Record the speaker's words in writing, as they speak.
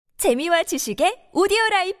재미와 지식의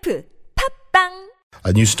오디오라이프 팝빵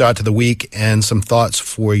A new start to the week and some thoughts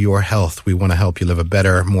for your health. We want to help you live a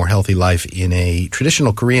better, more healthy life in a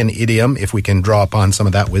traditional Korean idiom, if we can draw upon some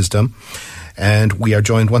of that wisdom. And we are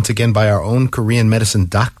joined once again by our own Korean medicine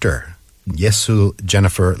doctor, Yesul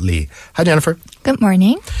Jennifer Lee. Hi, Jennifer. Good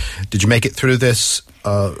morning. Did you make it through this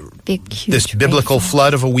Huge biblical rainfall.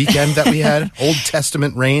 flood of a weekend that we had? Old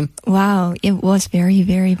Testament rain? Wow, it was very,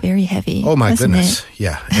 very, very heavy. Oh, my wasn't goodness. it?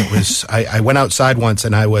 Yeah, it was. I went outside once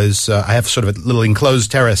and I have sort of a little enclosed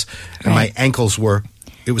terrace and my ankles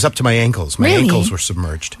it was up to my ankles. My Really? ankles were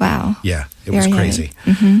submerged. Wow. Yeah, it was Very crazy.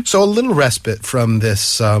 heavy. Mm-hmm. So a little respite from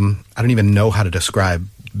this, I don't even know how to describe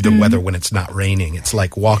the weather when it's not raining. It's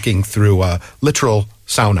like walking through a literal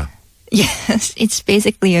sauna. Yes, it's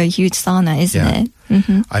basically a huge sauna, isn't Yeah. it?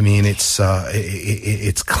 Mm-hmm. I mean, it's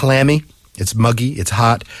clammy, it's muggy, it's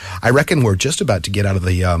hot. I reckon we're just about to get out of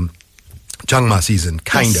the Jangma season,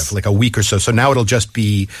 kind Yes. of, like a week or so. So now it'll just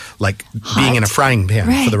be like being in a Hot. frying pan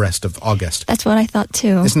Right. for the rest of August. That's what I thought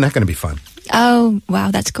too. Isn't that going to be fun? Oh,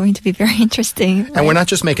 wow, that's going to be very interesting. And we're not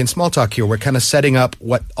just making small talk here. We're kind of setting up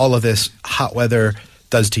what all of this hot weather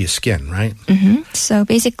does to your skin, right? So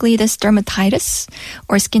basically this dermatitis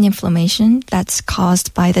or skin inflammation that's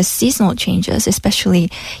caused by the seasonal changes,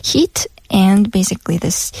 especially heat and basically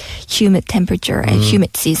this humid temperature and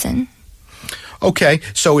humid season. Okay,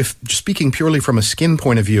 so if speaking purely from a skin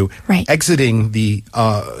point of view, Right. exiting the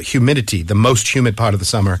humidity, the most humid part of the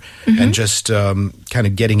summer, and just kind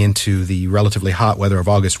of getting into the relatively hot weather of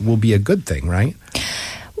August will be a good thing, right?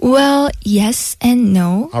 Well, yes and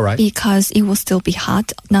no. All right. Because it will still be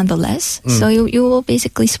hot nonetheless. So you will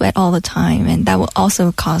basically sweat all the time, and that will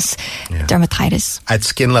also cause dermatitis. At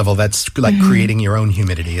skin level, that's like creating your own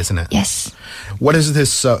humidity, isn't it? Yes. What is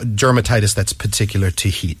this dermatitis that's particular to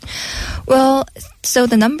heat? Well, so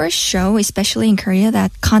the numbers show, especially in Korea, that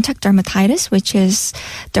contact dermatitis, which is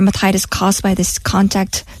dermatitis caused by this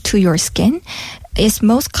contact to your skin, is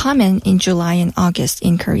most common in July and August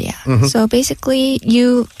in Korea. So basically,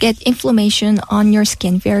 you get inflammation on your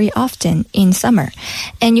skin very often in summer.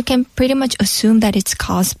 And you can pretty much assume that it's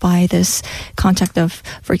caused by this contact of,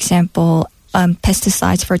 for example,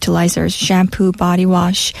 pesticides, fertilizers, shampoo, body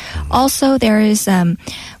wash. Also, there is, I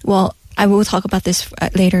will talk about this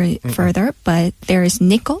later further, but there is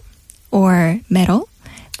nickel or metal.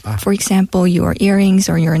 For example, your earrings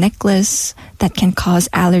or your necklace that can cause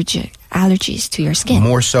allergies to your skin.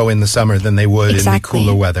 More so in the summer than they would Exactly. in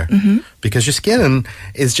the cooler weather. Because your skin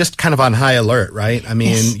is just kind of on high alert, right? I mean,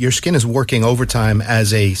 Yes. your skin is working overtime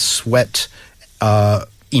as a sweat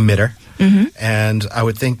emitter. And I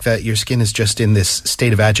would think that your skin is just in this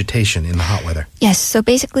state of agitation in the hot weather. Yes, so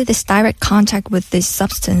basically this direct contact with this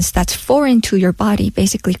substance that's foreign to your body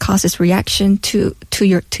basically causes reaction to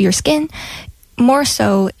your skin, more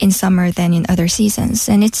so in summer than in other seasons.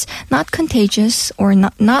 And it's not contagious or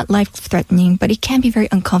not life-threatening, but it can be very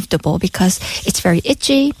uncomfortable because it's very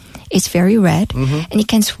itchy, it's very red, and it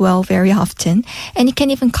can swell very often. And it can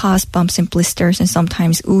even cause bumps and blisters and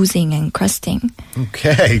sometimes oozing and crusting.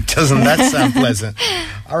 Okay, doesn't that sound pleasant?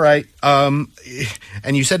 All right. And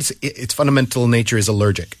you said its fundamental nature is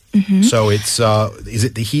allergic. So is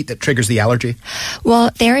it the heat that triggers the allergy?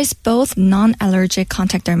 Well, there is both non-allergic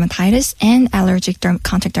contact dermatitis and allergic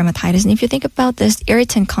contact dermatitis. And if you think about this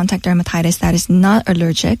irritant contact dermatitis that is not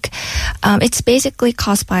allergic, it's basically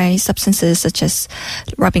caused by substances such as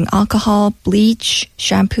rubbing alcohol, bleach,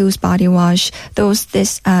 shampoos, body wash,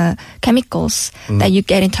 these chemicals that you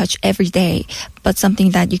get in touch every day, but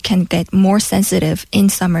something that you can get more sensitive in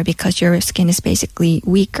summer because your skin is basically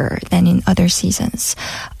weaker than in other seasons.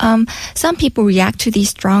 Some people react to these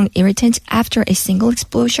strong irritants after a single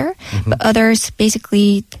exposure, but others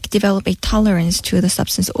basically develop a tolerance to the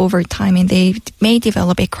substance over time, and they may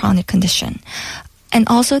develop a chronic condition. And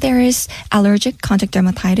also there is allergic contact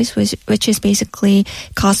dermatitis, which is basically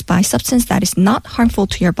caused by substance that is not harmful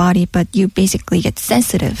to your body, but you basically get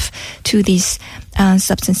sensitive to these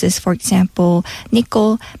substances. For example,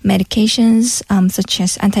 nickel medications such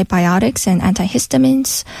as antibiotics and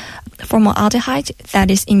antihistamines, formaldehyde that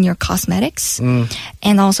is in your cosmetics,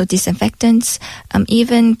 and also disinfectants,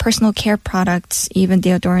 even personal care products, even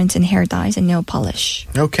deodorants and hair dyes and nail polish.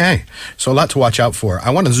 Okay, so a lot to watch out for. I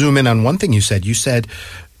want to zoom in on one thing you said. You said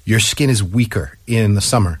your skin is weaker in the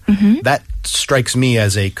summer. That strikes me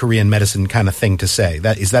as a Korean medicine kind of thing to say.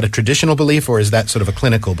 Is that a traditional belief or is that sort of a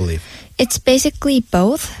clinical belief? It's basically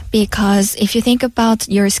both, because if you think about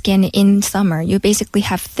your skin in summer, you basically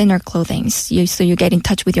have thinner clothing. So you get in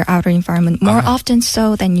touch with your outer environment more often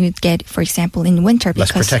so than you get, for example, in winter.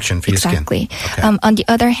 Less protection for your skin. Exactly. Okay. On the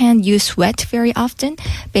other hand, you sweat very often,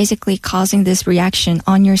 basically causing this reaction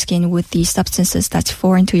on your skin with these substances that's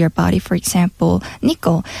foreign to your body. For example,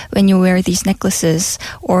 nickel. When you wear these necklaces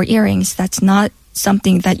or earrings, that's not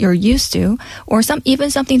something that you're used to, or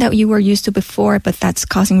even something that you were used to before, but that's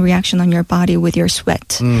causing reaction on your body with your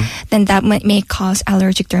sweat, then that may cause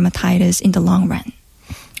allergic dermatitis in the long run.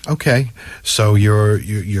 Okay, so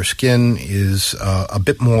your skin is a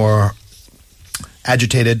bit more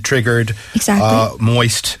agitated, triggered, exactly.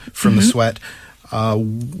 Moist from the sweat.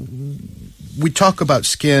 We talk about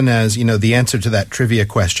skin as, the answer to that trivia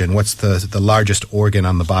question, what's the largest organ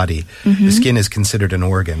on the body? The skin is considered an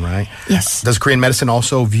organ, right? Yes. Does Korean medicine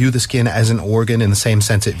also view the skin as an organ in the same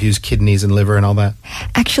sense it views kidneys and liver and all that?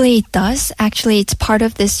 Actually, it does. Actually, it's part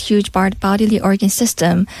of this huge bodily organ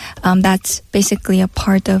system that's basically a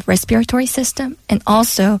part of respiratory system. And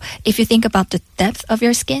also, if you think about the depth of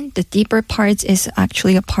your skin, the deeper parts is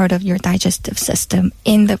actually a part of your digestive system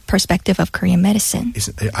in the perspective of Korean medicine.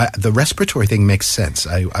 The respiratory thing makes sense.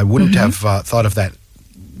 I wouldn't have thought of that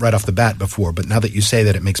right off the bat before, but now that you say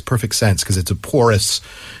that, it makes perfect sense because it's a porous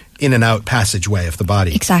in and out passageway of the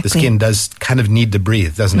body. Exactly. The skin does kind of need to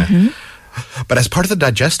breathe, doesn't it? But as part of the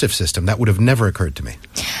digestive system, that would have never occurred to me.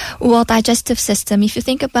 Well, digestive system, if you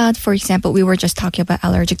think about, for example, we were just talking about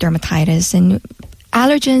allergic dermatitis, and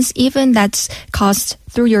allergens, even that's caused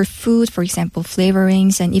through your food, for example,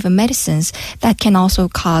 flavorings and even medicines, that can also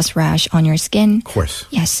cause rash on your skin. Of course.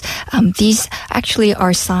 Yes. These actually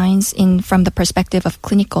are signs from the perspective of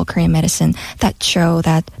clinical Korean medicine that show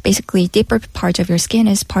that basically deeper parts of your skin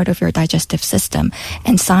is part of your digestive system.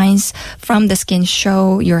 And signs from the skin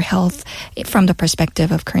show your health from the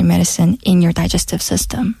perspective of Korean medicine in your digestive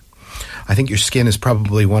system. I think your skin is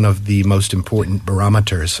probably one of the most important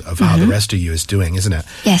barometers of how the rest of you is doing, isn't it?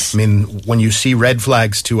 Yes. I mean, when you see red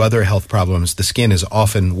flags to other health problems, the skin is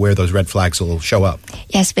often where those red flags will show up.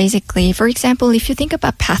 Yes, basically. For example, if you think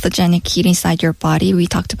about pathogenic heat inside your body, we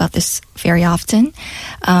talked about this very often,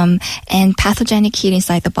 and pathogenic heat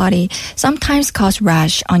inside the body sometimes cause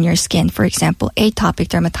rash on your skin. For example, atopic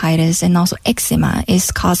dermatitis and also eczema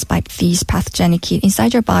is caused by these pathogenic heat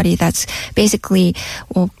inside your body that's basically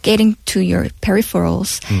getting to your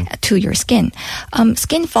peripherals, to your skin.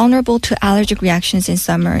 Skin vulnerable to allergic reactions in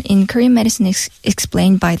summer. In Korean medicine, is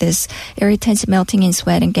explained by this irritants melting in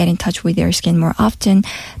sweat and get in touch with your skin more often.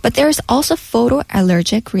 But there's also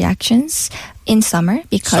photoallergic reactions in summer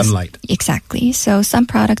because sunlight. Exactly. So some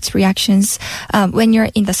products reactions when you're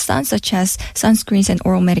in the sun, such as sunscreens and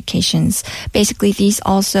oral medications. Basically, these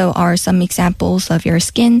also are some examples of your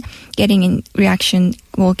skin getting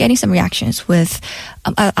some reactions with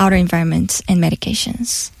outer environments and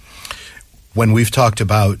medications. When we've talked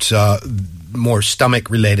about more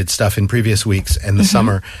stomach-related stuff in previous weeks and the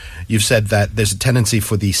summer, you've said that there's a tendency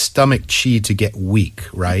for the stomach chi to get weak,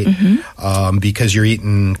 right? Because you're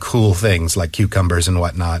eating cool things like cucumbers and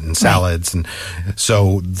whatnot and salads. Right. And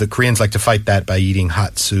so the Koreans like to fight that by eating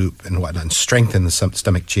hot soup and whatnot and strengthen the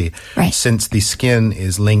stomach chi. Right. Since the skin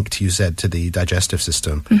is linked, you said, to the digestive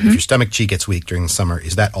system, if your stomach chi gets weak during the summer,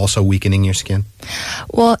 is that also weakening your skin?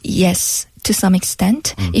 Well, yes. To some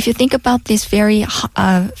extent. If you think about this very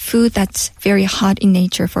food that's very hot in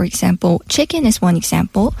nature, for example, chicken is one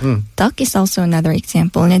example. Duck is also another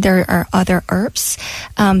example. And there are other herbs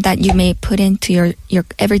that you may put into your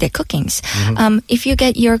everyday cookings. If you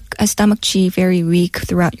get your stomach chi very weak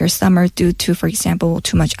throughout your summer due to, for example,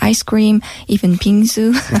 too much ice cream, even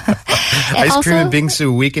bingsu. Ice cream and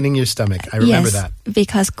bingsu weakening your stomach. I remember that.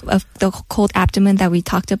 Because of the cold abdomen that we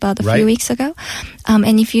talked about a few weeks ago.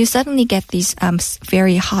 And if you suddenly get these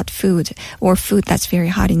very hot food or food that's very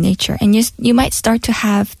hot in nature, and you might start to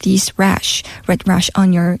have these red rash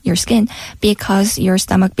on your skin because your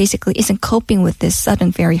stomach basically isn't coping with this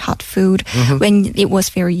sudden very hot food when it was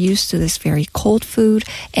very used to this very cold food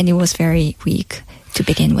and it was very weak to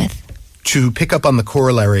begin with. To pick up on the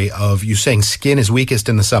corollary of you saying skin is weakest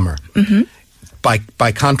in the summer,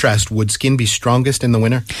 by contrast, would skin be strongest in the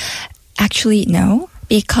winter? Actually, no,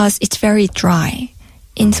 because it's very dry.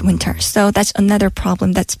 in winter. So that's another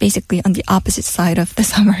problem that's basically on the opposite side of the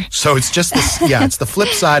summer. So it's just this, it's the flip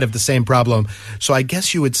side of the same problem. So I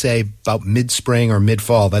guess you would say about mid-spring or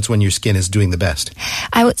mid-fall, that's when your skin is doing the best.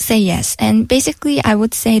 I would say yes. And basically, I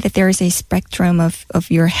would say that there is a spectrum of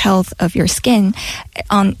your health of your skin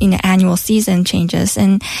in the annual season changes.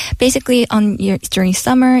 And basically, during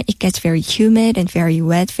summer, it gets very humid and very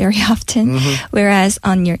wet very often, whereas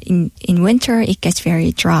in winter, it gets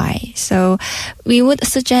very dry. So we would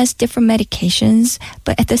suggest different medications,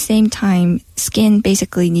 but at the same time, skin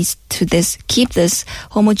basically needs to keep this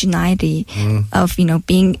homogeneity of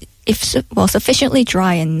being sufficiently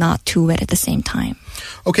dry and not too wet at the same time.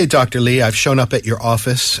 Okay, Dr. Lee, I've shown up at your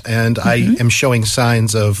office and I am showing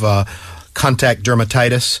signs of contact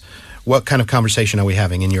dermatitis. What kind of conversation are we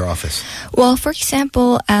having in your office? Well, for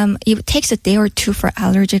example, it takes a day or two for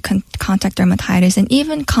allergic contact dermatitis and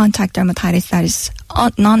even contact dermatitis that is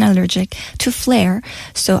non-allergic to flare.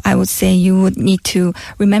 So I would say you would need to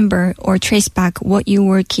remember or trace back what you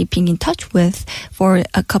were keeping in touch with for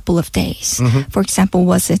a couple of days. For example,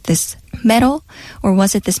 was it this metal, or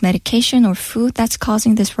was it this medication or food that's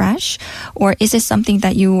causing this rash? Or is it something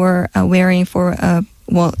that you were wearing for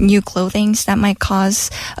new clothing that might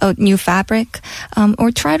cause a new fabric,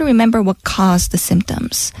 or try to remember what caused the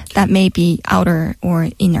symptoms that may be outer or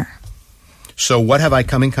inner. So what have I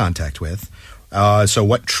come in contact with? So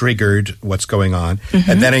what triggered what's going on?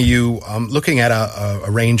 And then are you looking at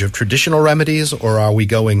a range of traditional remedies, or are we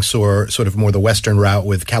going sort of more the Western route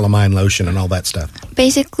with calamine lotion and all that stuff?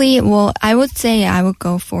 Basically, I would say I would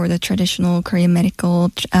go for the traditional Korean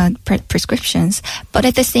medical prescriptions, but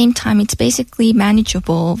at the same time, it's basically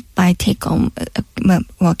manageable by take-home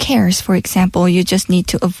cares. For example, you just need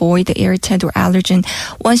to avoid the irritant or allergen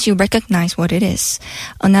once you recognize what it is.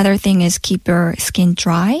 Another thing is keep your skin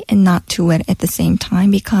dry and not too wet at the same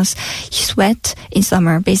time, because sweat in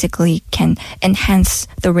summer basically can enhance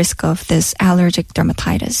the risk of this allergic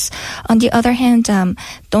dermatitis. On the other hand,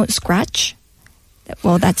 don't scratch.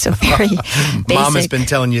 Well, that's a very basic. Mom has been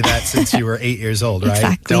telling you that since you were 8 years old, right?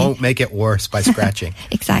 Exactly. Don't make it worse by scratching.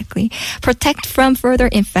 Exactly. Protect from further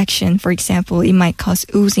infection. For example, it might cause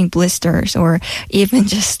oozing blisters or even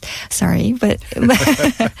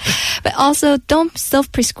but also don't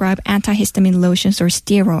self-prescribe antihistamine lotions or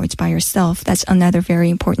steroids by yourself. That's another very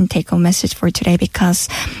important take-home message for today, because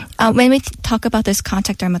when we talk about this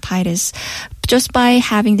contact dermatitis, just by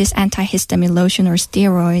having this antihistamine lotion or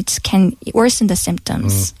steroids can worsen the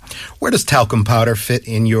symptoms. Where does talcum powder fit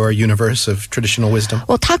in your universe of traditional wisdom?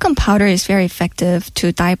 Well, talcum powder is very effective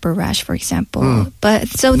to diaper rash, for example. But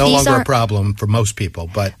so no these longer a problem for most people,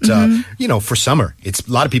 but for summer, it's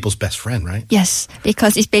a lot of people's best friend, right? Yes,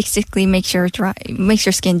 because it basically makes your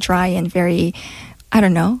skin dry and very, I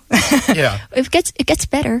don't know. Yeah. It gets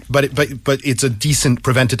better. But it's a decent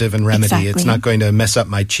preventative and remedy. Exactly. It's not going to mess up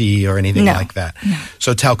my chi or anything like that. No.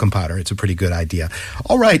 So talcum powder, it's a pretty good idea.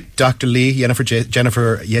 All right, Dr. Lee,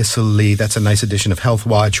 Jennifer Yesel Lee, that's a nice edition of Health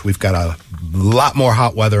Watch. We've got a lot more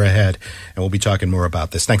hot weather ahead, and we'll be talking more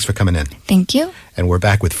about this. Thanks for coming in. Thank you. And we're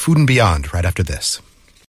back with Food and Beyond right after this.